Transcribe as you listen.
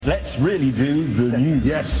Let's really do the news.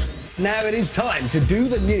 Yes. Now it is time to do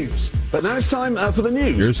the news. But now it's time for the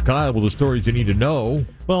news. Here's Kyle with the stories you need to know.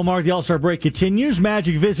 Well, Mark, the All-Star break continues.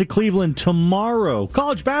 Magic visit Cleveland tomorrow.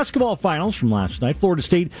 College basketball finals from last night. Florida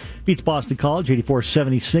State beats Boston College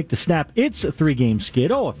 84-76 to snap its three-game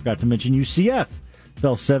skid. Oh, I forgot to mention UCF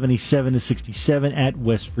fell 77-67 at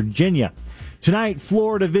West Virginia. Tonight,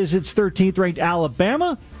 Florida visits 13th-ranked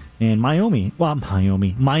Alabama, and Miami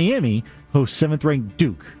hosts 7th-ranked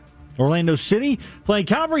Duke. Orlando City playing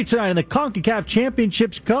Calvary tonight in the CONCACAF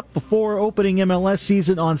Championships Cup before opening MLS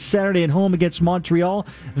season on Saturday at home against Montreal.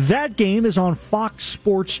 That game is on Fox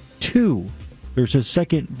Sports 2. There's a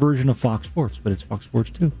second version of Fox Sports, but it's Fox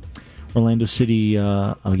Sports 2. Orlando City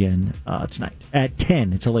again tonight at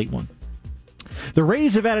 10. It's a late one. The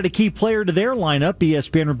Rays have added a key player to their lineup.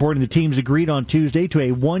 ESPN reporting the teams agreed on Tuesday to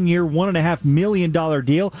a one-year, $1.5 million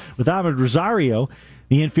deal with Ahmed Rosario.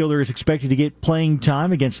 The infielder is expected to get playing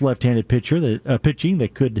time against left-handed pitching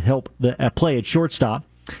that could help the play at shortstop,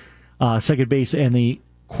 second base, and the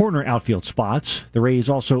corner outfield spots. The Rays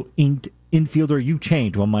also inked infielder Yu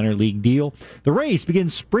Chang to a minor league deal. The Rays begin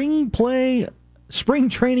spring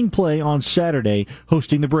training play on Saturday,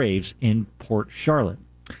 hosting the Braves in Port Charlotte.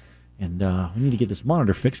 And we need to get this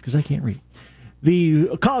monitor fixed because I can't read.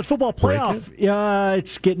 The college football playoff,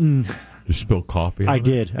 it's getting... You spill coffee on I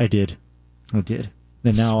did.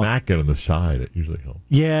 And now, smack it on the side. It usually helps.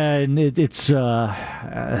 Yeah, and it's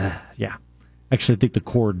yeah. Actually, I think the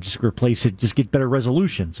cord, just replace it, just get better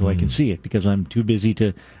resolution so I can see it because I'm too lazy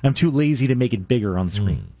to make it bigger on the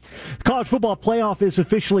screen. The college football playoff is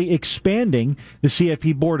officially expanding. The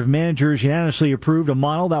CFP Board of Managers unanimously approved a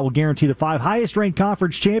model that will guarantee the 5 highest-ranked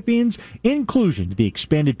conference champions inclusion to the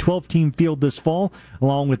expanded 12-team field this fall,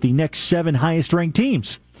 along with the next 7 highest-ranked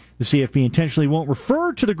teams. The CFP intentionally won't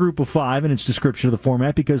refer to the group of 5 in its description of the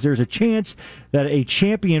format because there's a chance that a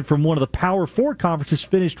champion from one of the Power 4 conferences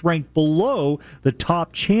finished ranked below the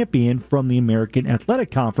top champion from the American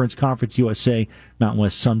Athletic Conference, Conference USA, Mountain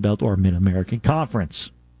West Sunbelt, or Mid-American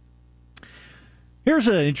Conference. Here's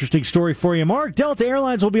an interesting story for you, Mark. Delta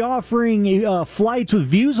Airlines will be offering flights with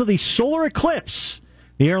views of the solar eclipse.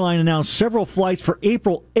 The airline announced several flights for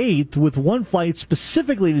April 8th, with one flight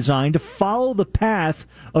specifically designed to follow the path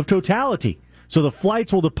of totality. So the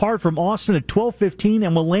flights will depart from Austin at 12:15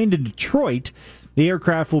 and will land in Detroit. The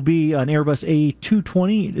aircraft will be an Airbus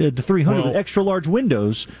A220-300 with extra-large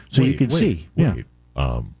windows, so you can see. Wait.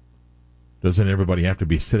 Doesn't everybody have to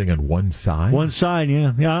be sitting on one side? One side,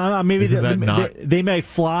 yeah. Maybe they may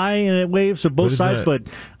fly in a wave, so both sides, but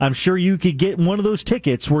I'm sure you could get one of those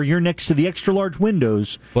tickets where you're next to the extra-large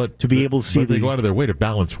windows to be able to see. But they go out of their way to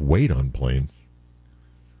balance weight on planes.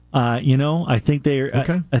 I think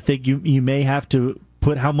I think you may have to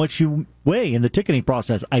put how much you weigh in the ticketing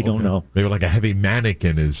process. I don't know. Maybe like a heavy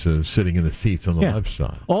mannequin is sitting in the seats on the left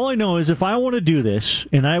side. All I know is if I want to do this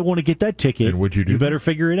and I want to get that ticket, and would you better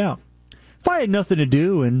figure it out. If I had nothing to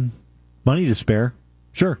do and money to spare,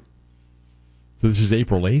 sure. So this is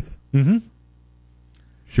April 8th? Mm-hmm.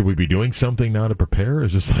 Should we be doing something now to prepare?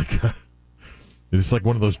 Is this like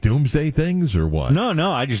one of those doomsday things or what?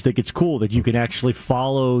 No. I just think it's cool that you can actually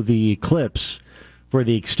follow the eclipse for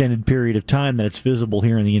the extended period of time that it's visible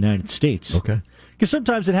here in the United States. Okay. Because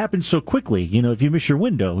sometimes it happens so quickly. If you miss your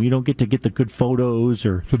window, you don't get to get the good photos.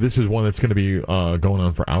 So this is one that's going to be going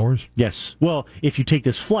on for hours? Yes. Well, if you take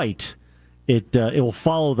this flight... It will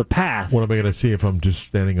follow the path. What am I going to see if I'm just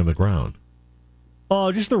standing on the ground?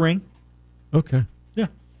 Oh, just the ring. Okay. Yeah.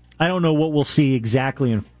 I don't know what we'll see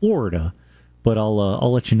exactly in Florida, but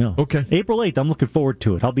I'll let you know. Okay. April 8th, I'm looking forward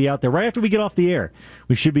to it. I'll be out there right after we get off the air.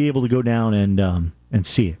 We should be able to go down and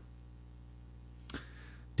see it.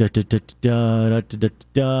 This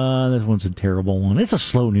one's a terrible one. It's a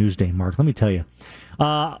slow news day, Mark, let me tell you.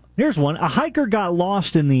 Here's one. A hiker got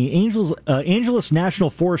lost in the Angeles National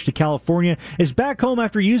Forest of California, is back home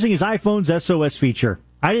after using his iPhone's SOS feature.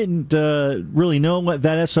 I didn't really know what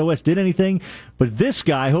that SOS did anything, but this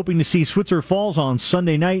guy, hoping to see Switzer Falls on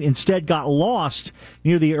Sunday night, instead got lost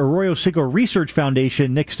near the Arroyo Seco Research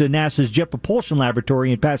Foundation next to NASA's Jet Propulsion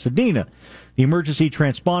Laboratory in Pasadena. The emergency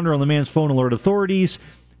transponder on the man's phone alerted authorities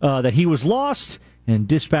that he was lost and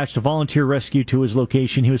dispatched a volunteer rescue to his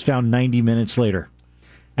location. He was found 90 minutes later.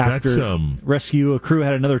 After rescue, a crew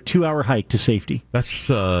had another 2-hour hike to safety. That's,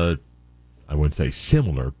 I wouldn't say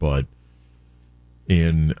similar, but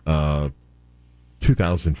in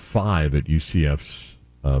 2005 at UCF's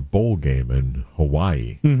bowl game in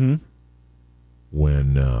Hawaii,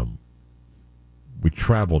 when we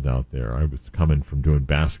traveled out there, I was coming from doing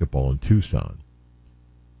basketball in Tucson,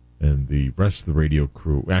 and the rest of the radio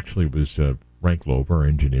crew actually was Frank Loeb, our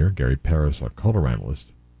engineer, Gary Paris, our color analyst,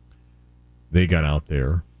 they got out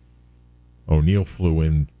there. O'Neill flew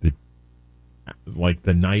in the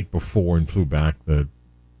night before and flew back the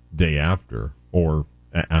day after, or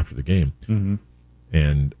after the game. Mm-hmm.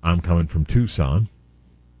 And I'm coming from Tucson.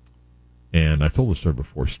 And I've told this story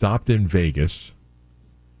before. Stopped in Vegas.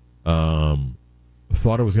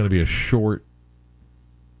 Thought it was going to be a short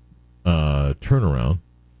turnaround.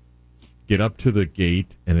 Get up to the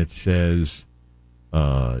gate, and it says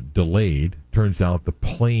delayed. Turns out the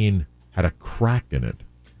plane had a crack in it.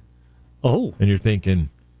 Oh. And you're thinking,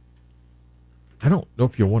 I don't know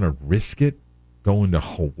if you want to risk it going to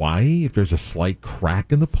Hawaii if there's a slight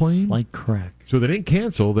crack in the plane. Slight crack. So they didn't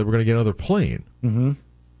cancel. They were going to get another plane. Mm-hmm.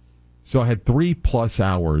 So I had 3+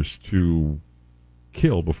 hours to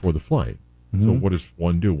kill before the flight. Mm-hmm. So what does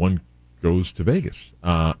one do? One goes to Vegas.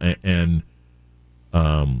 And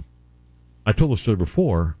I told the story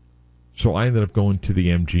before, so I ended up going to the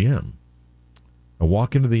MGM. I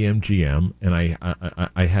walk into the MGM, and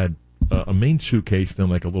I had a main suitcase, then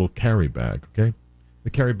like a little carry bag, okay? The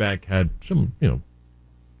carry bag had some,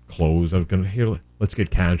 clothes. I was going to, here, let's get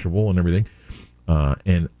casual and everything.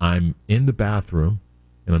 And I'm in the bathroom,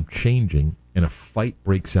 and I'm changing, and a fight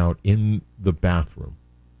breaks out in the bathroom.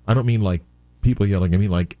 I don't mean like people yelling. I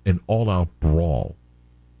mean like an all-out brawl.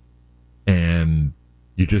 And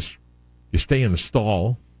you stay in the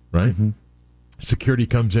stall, right? Mm-hmm. Security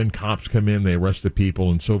comes in, cops come in, they arrest the people,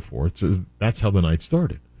 and so forth. So that's how the night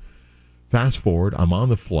started. Fast forward, I'm on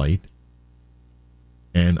the flight,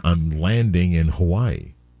 and I'm landing in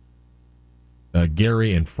Hawaii.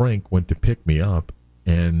 Gary and Frank went to pick me up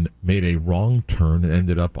and made a wrong turn and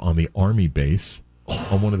ended up on the Army base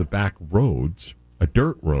on one of the back roads, a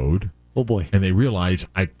dirt road. Oh, boy. And they realize,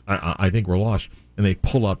 I think we're lost. And they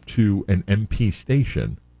pull up to an MP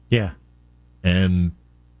station. Yeah. And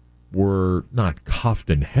were not cuffed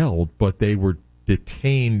and held, but they were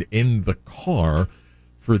detained in the car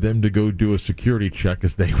for them to go do a security check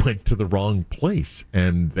as they went to the wrong place.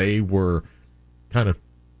 And they were kind of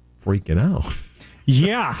freaking out.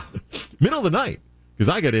 Yeah. Middle of the night.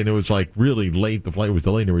 Because I got in, it was like really late. The flight was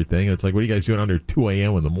delayed and everything. And it's like, what are you guys doing under 2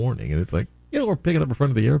 a.m. in the morning? And it's like, we're picking up in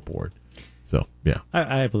front of the airport. So, yeah.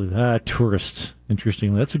 I believe tourists.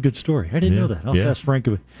 Interestingly, that's a good story. I didn't know that. I'll ask Frank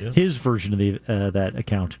his version of that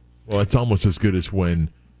account. Well, it's almost as good as when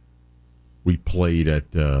we played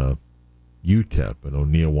at UTEP, and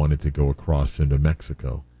O'Neill wanted to go across into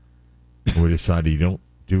Mexico. We decided you don't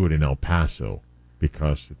do it in El Paso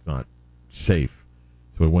because it's not safe.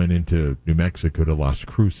 So we went into New Mexico to Las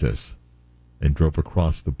Cruces and drove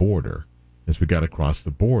across the border. As we got across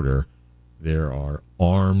the border, there are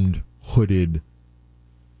armed, hooded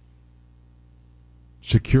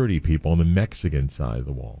security people on the Mexican side of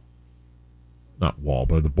the wall. Not wall,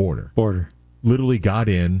 but the border. Border. Literally got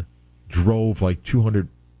in, drove like 200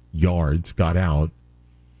 yards, got out,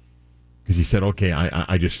 because he said, okay,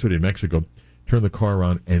 I just stood in Mexico, turned the car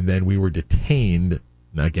around, and then we were detained,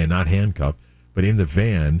 again, not handcuffed, but in the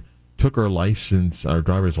van, took our license, our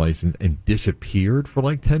driver's license, and disappeared for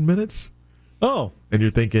like 10 minutes. Oh. And you're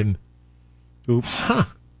thinking, oops. Huh.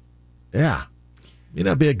 Yeah. May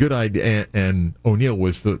not be a good idea. And O'Neill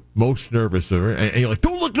was the most nervous of her. And you're like,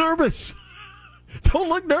 don't look nervous. Don't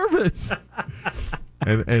look nervous.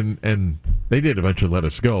 and they did eventually let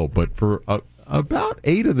us go. But for about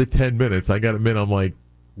 8 of the 10 minutes, I got to admit, I'm like,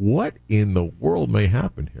 what in the world may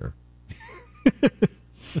happen here?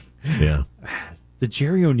 Yeah. The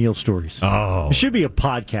Jerry O'Neill stories. Oh. It should be a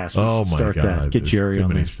podcast. Oh, my start God. That. Get There's Jerry too on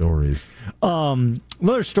many there. stories.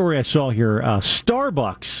 Another story I saw here.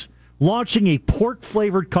 Starbucks launching a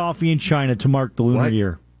pork-flavored coffee in China to mark the Lunar What?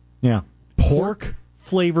 Year. Yeah.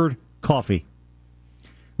 Pork-flavored coffee.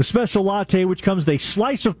 The special latte, which comes with a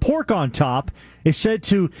slice of pork on top, is said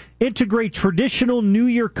to integrate traditional New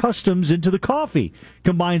Year customs into the coffee.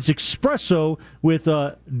 Combines espresso with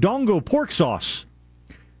dongo pork sauce.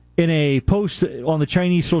 In a post on the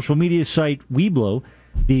Chinese social media site Weibo,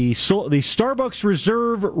 the Starbucks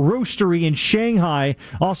Reserve Roastery in Shanghai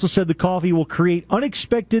also said the coffee will create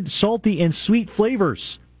unexpected salty and sweet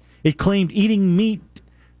flavors. It claimed eating meat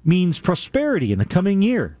means prosperity in the coming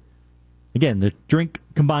year. Again, the drink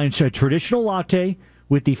combines a traditional latte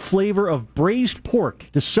with the flavor of braised pork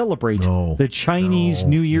to celebrate the Chinese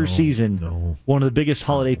New Year season, one of the biggest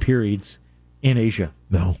holiday periods in Asia.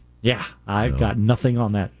 No. Yeah, I've got nothing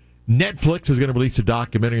on that. Netflix is going to release a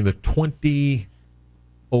documentary on the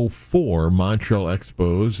 2004 Montreal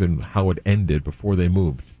Expos and how it ended before they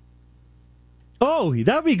moved. Oh,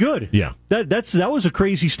 that'd be good. Yeah. That was a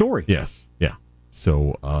crazy story. Yes, yeah.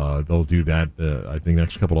 So they'll do that. I think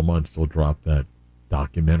next couple of months they'll drop that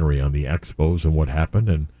documentary on the Expos and what happened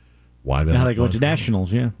and why that. How they go into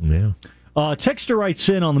nationals, yeah. Yeah. Texter writes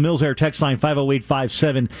in on the Mills Air text line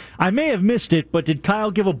 50857. I may have missed it, but did Kyle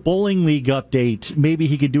give a bowling league update? Maybe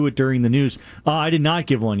he could do it during the news. I did not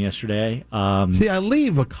give one yesterday. See, I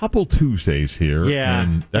leave a couple Tuesdays here. Yeah,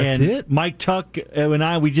 and that's it. Mike Tuck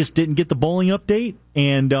and we just didn't get the bowling update.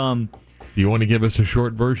 And do you want to give us a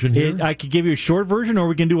short version here? I could give you a short version, or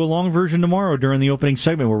we can do a long version tomorrow during the opening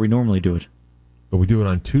segment where we normally do it. But we do it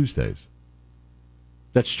on Tuesdays.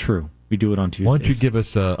 That's true. We do it on Tuesdays. Why don't you give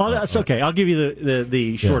us a... that's okay. I'll give you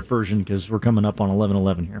the short version because we're coming up on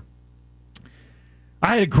 11:11 here.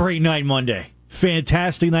 I had a great night Monday.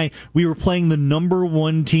 Fantastic night. We were playing the number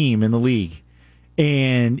 1 team in the league,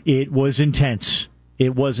 and it was intense.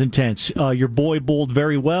 It was intense. Your boy bowled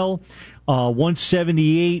very well.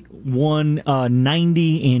 178,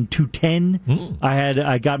 190, and 210.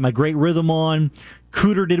 I got my great rhythm on.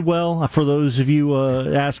 Cooter did well. For those of you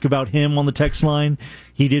ask about him on the text line,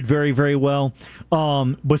 he did very, very well.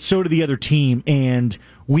 But so did the other team, and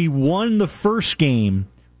we won the first game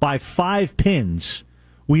by 5 pins.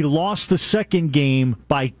 We lost the second game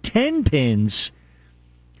by 10 pins,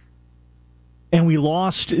 and we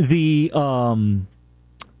lost the...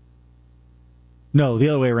 No, the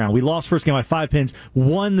other way around. We lost first game by 5 pins,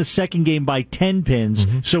 won the second game by 10 pins,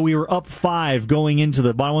 so we were up 5 going into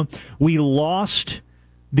the bottom one. We lost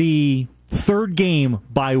the third game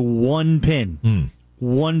by 1 pin.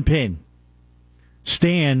 1 pin.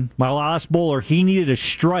 Stan, my last bowler, he needed a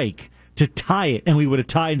strike to tie it, and we would have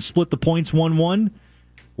tied and split the points 1-1.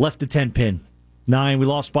 Left the 10 pin. 9, we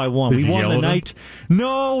lost by 1. We won the night.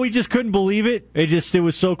 No, we just couldn't believe it. It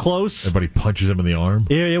was so close. Everybody punches him in the arm.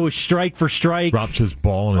 It was strike for strike. Drops his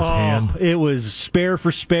ball in his hand. It was spare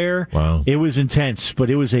for spare. Wow. It was intense, but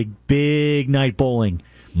it was a big night bowling.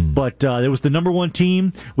 But it was the number 1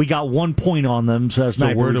 team. We got 1 point on them, so that's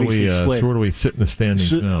not where do we sit in the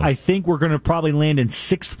standings now? I think we're going to probably land in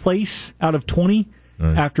 6th place out of 20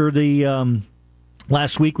 after the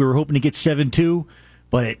last week. We were hoping to get 7-2,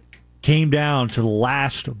 but it came down to the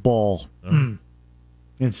last ball.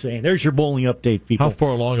 Insane. There's your bowling update, people. How far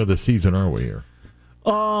along of the season are we here?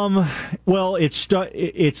 Well, it's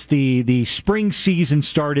the spring season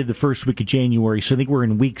started the first week of January, so I think we're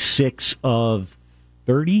in week 6 of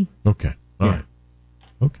 30. Okay. All right.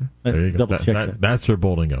 Okay. There you go. Double check that. That's our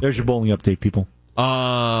bowling update. There's your bowling update, people.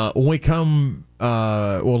 When we come,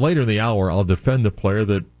 later in the hour, I'll defend the player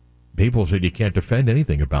that people said you can't defend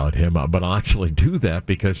anything about him, but I'll actually do that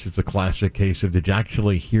because it's a classic case of did you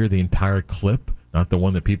actually hear the entire clip, not the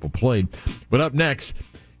one that people played. But up next,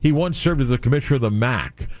 he once served as the commissioner of the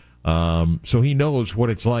MAC, so he knows what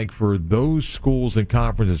it's like for those schools and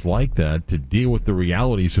conferences like that to deal with the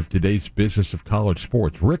realities of today's business of college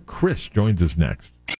sports. Rick Chris joins us next.